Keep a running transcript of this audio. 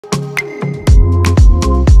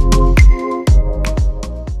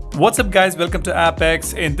What's up guys, welcome to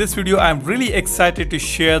Apex. In this video I'm really excited to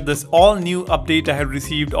share this all new update I have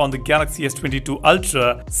received on the Galaxy S22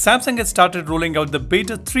 Ultra. Samsung has started rolling out the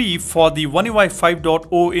beta 3 for the One UI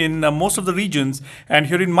 5.0 in most of the regions, and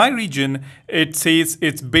here in my region it says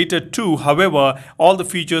it's beta 2. However, all the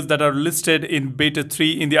features that are listed in beta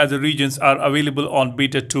 3 in the other regions are available on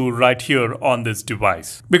beta 2 right here on this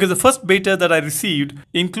device. Because the first beta that I received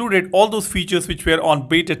included all those features which were on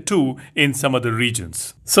beta 2 in some other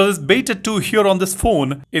regions. So this beta 2 here on this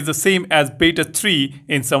phone is the same as beta 3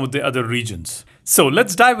 in some of the other regions. So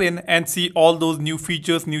let's dive in and see all those new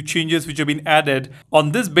features, new changes which have been added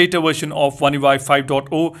on this beta version of One UI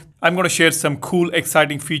 5.0. I'm going to share some cool,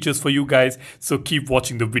 exciting features for you guys, so keep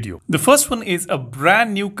watching the video. The first one is a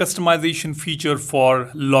brand new customization feature for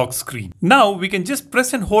lock screen. Now we can just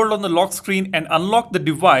press and hold on the lock screen and unlock the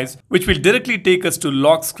device, which will directly take us to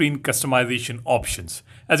lock screen customization options.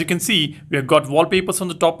 As you can see, we have got wallpapers on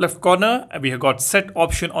the top left corner, we have got set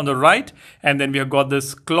option on the right, and then we have got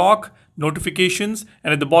this clock, notifications,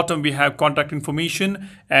 and at the bottom we have contact information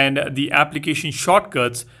and the application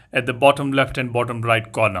shortcuts at the bottom left and bottom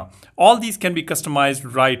right corner. All these can be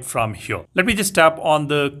customized right from here. Let me just tap on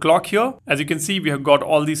the clock here. As you can see, we have got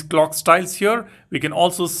all these clock styles here. We can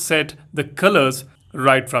also set the colors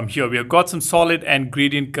right from here. We have got some solid and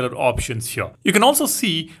gradient color options here. You can also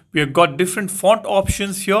see we have got different font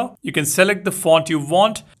options here. You can select the font you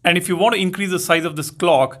want, and if you want to increase the size of this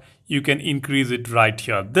clock, you can increase it right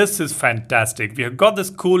here. This is fantastic. We have got this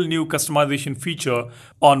cool new customization feature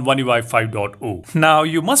on One UI 5.0. Now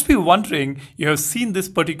you must be wondering, you have seen this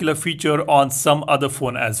particular feature on some other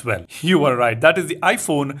phone as well. You are right, that is the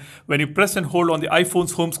iPhone. When you press and hold on the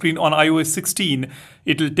iPhone's home screen on iOS 16,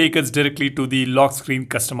 it will take us directly to the lock screen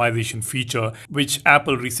customization feature, which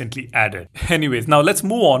Apple recently added. Anyways, now let's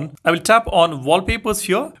move on. I will tap on wallpapers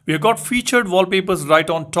here. We have got featured wallpapers right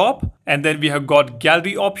on top, and then we have got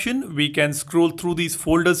gallery option. We can scroll through these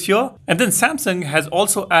folders here. And then Samsung has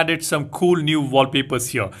also added some cool new wallpapers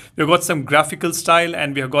here. We've got some graphical style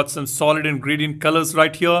and we have got some solid and gradient colors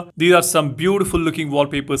right here. These are some beautiful looking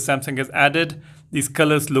wallpapers Samsung has added. These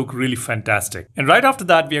colors look really fantastic. And right after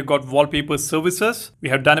that, we have got wallpaper services. We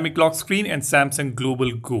have dynamic lock screen and Samsung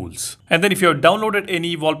global goals. And then if you have downloaded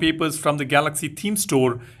any wallpapers from the Galaxy theme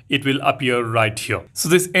store, it will appear right here. So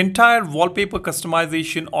this entire wallpaper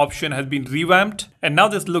customization option has been revamped, and now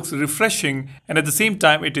this looks refreshing, and at the same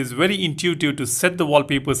time it is very intuitive to set the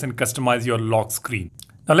wallpapers and customize your lock screen.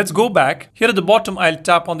 Now let's go back. Here at the bottom, I'll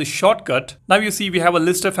tap on the shortcut. Now you see we have a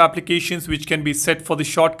list of applications which can be set for the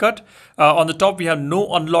shortcut. On the top, we have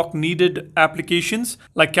no unlock needed applications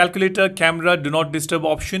like calculator, camera, do not disturb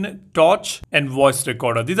option, torch, and voice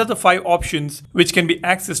recorder. These are the 5 options which can be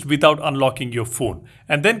accessed without unlocking your phone.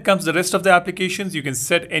 And then comes the rest of the applications. You can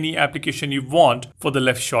set any application you want for the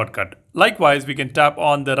left shortcut. Likewise, we can tap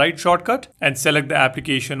on the right shortcut and select the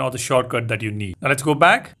application or the shortcut that you need. Now let's go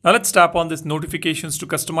back. Now let's tap on this notifications to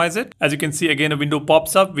customize it. As you can see, again a window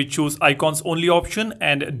pops up which shows icons only option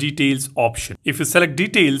and details option. If you select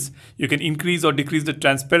details, you can increase or decrease the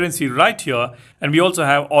transparency right here, and we also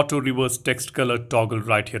have auto reverse text color toggle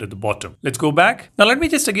right here at the bottom. Let's go back. Now let me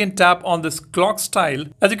just again tap on this clock style.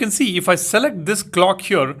 As you can see, if I select this clock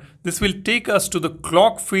here, this will take us to the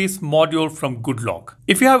clock face module from GoodLock.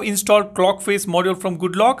 If you have installed clock face module from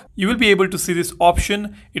GoodLock, you will be able to see this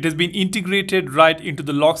option. It has been integrated right into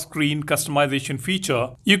the lock screen customization feature.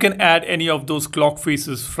 You can add any of those clock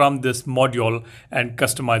faces from this module and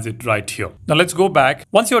customize it right here. Now let's go back.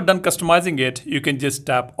 Once you're done customizing it, you can just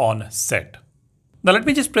tap on set. Now let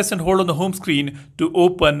me just press and hold on the home screen to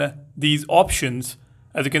open these options.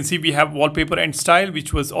 As you can see, we have wallpaper and style,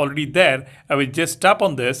 which was already there. I will just tap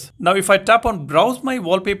on this. Now, if I tap on browse my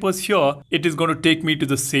wallpapers here, it is going to take me to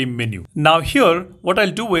the same menu. Now here, what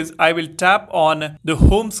I'll do is I will tap on the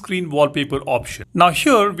home screen wallpaper option. Now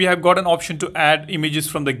here, we have got an option to add images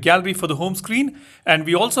from the gallery for the home screen. And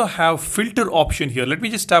we also have filter option here. Let me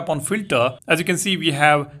just tap on filter. As you can see, we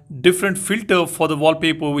have different filter for the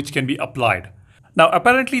wallpaper which can be applied. Now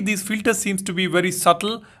apparently these filters seems to be very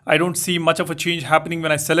subtle. I don't see much of a change happening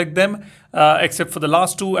when I select them, except for the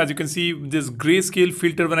last two. As you can see, this grayscale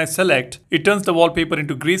filter, when I select, it turns the wallpaper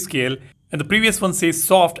into grayscale, and the previous one says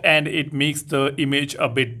soft and it makes the image a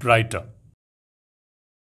bit brighter.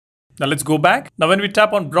 Now let's go back. Now when we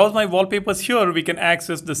tap on browse my wallpapers here, we can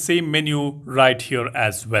access the same menu right here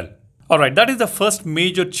as well. Alright, that is the first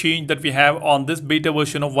major change that we have on this beta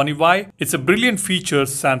version of One UI. It's a brilliant feature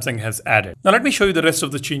Samsung has added. Now let me show you the rest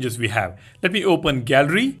of the changes we have. Let me open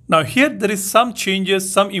Gallery. Now here there is some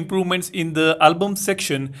changes, some improvements in the album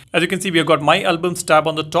section. As you can see, we have got My Albums tab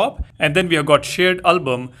on the top, and then we have got Shared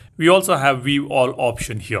Album. We also have View All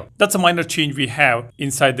option here. That's a minor change we have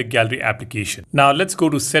inside the Gallery application. Now let's go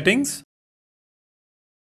to Settings.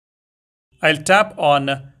 I'll tap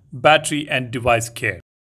on Battery and Device Care.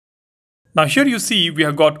 Now here you see we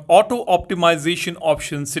have got auto optimization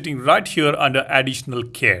option sitting right here under additional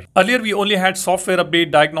care. Earlier we only had software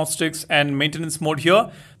update, diagnostics and maintenance mode here.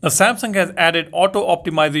 Now Samsung has added auto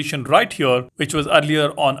optimization right here, which was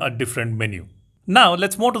earlier on a different menu. Now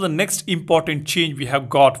let's move to the next important change we have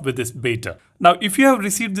got with this beta. Now if you have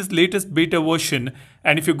received this latest beta version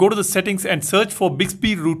and if you go to the settings and search for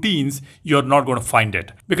Bixby Routines, you're not going to find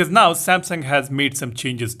it because now Samsung has made some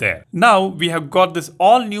changes there. Now we have got this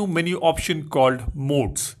all new menu option called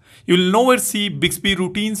Modes. You will nowhere see Bixby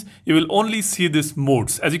Routines, you will only see this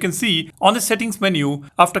Modes. As you can see on the settings menu,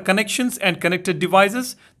 after connections and connected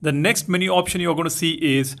devices, the next menu option you're going to see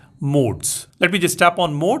is Modes. Let me just tap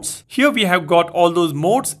on Modes. Here we have got all those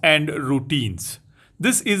modes and routines.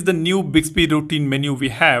 This is the new Bixby Routine menu we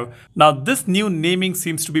have. Now this new naming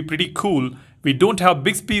seems to be pretty cool. We don't have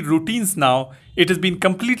Bixby Routines now. It has been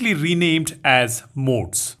completely renamed as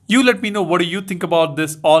Modes. You let me know what do you think about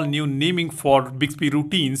this all new naming for Bixby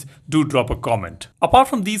Routines. Do drop a comment. Apart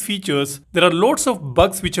from these features, there are loads of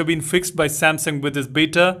bugs which have been fixed by Samsung with this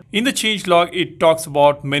beta. In the changelog, it talks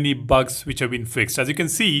about many bugs which have been fixed. As you can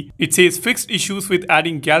see, it says fixed issues with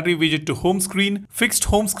adding gallery widget to home screen, fixed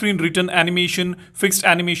home screen return animation, fixed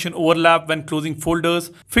animation overlap when closing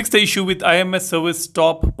folders, fixed the issue with IMS service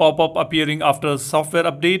stop pop-up appearing after software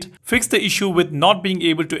update, fixed the issue with not being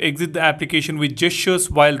able to exit the application with gestures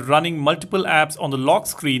while running multiple apps on the lock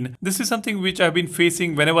screen. This is something which I've been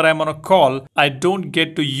facing whenever I'm on a call. I don't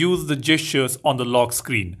get to use the gestures on the lock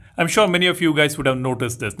screen. I'm sure many of you guys would have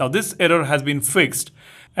noticed this. Now this error has been fixed.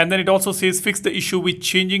 And then it also says fix the issue with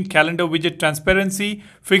changing calendar widget transparency,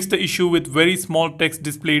 fix the issue with very small text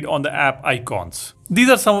displayed on the app icons. These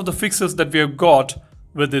are some of the fixes that we have got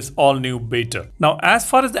with this all new beta. Now as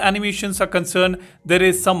far as the animations are concerned, there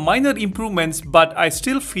is some minor improvements, but I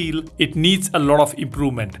still feel it needs a lot of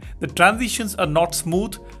improvement. The transitions are not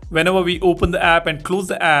smooth. Whenever we open the app and close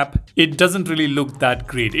the app, it doesn't really look that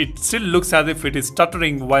great. It still looks as if it is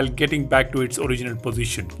stuttering while getting back to its original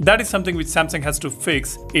position. That is something which Samsung has to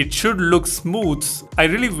fix. It should look smooth. I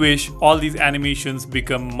really wish all these animations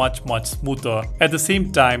become much smoother, at the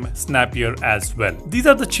same time snappier as well. These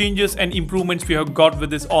are the changes and improvements we have got with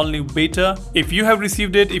this all new beta. If you have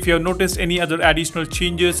received it, if you have noticed any other additional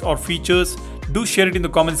changes or features, do share it in the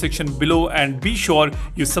comment section below, and be sure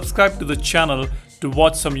you subscribe to the channel to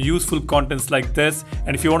watch some useful contents like this.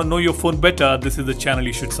 And if you want to know your phone better, this is the channel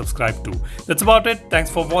you should subscribe to. That's about it.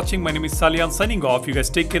 Thanks for watching. My name is Salian signing off. You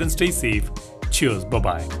guys take care and stay safe. Cheers.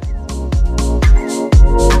 Bye-bye.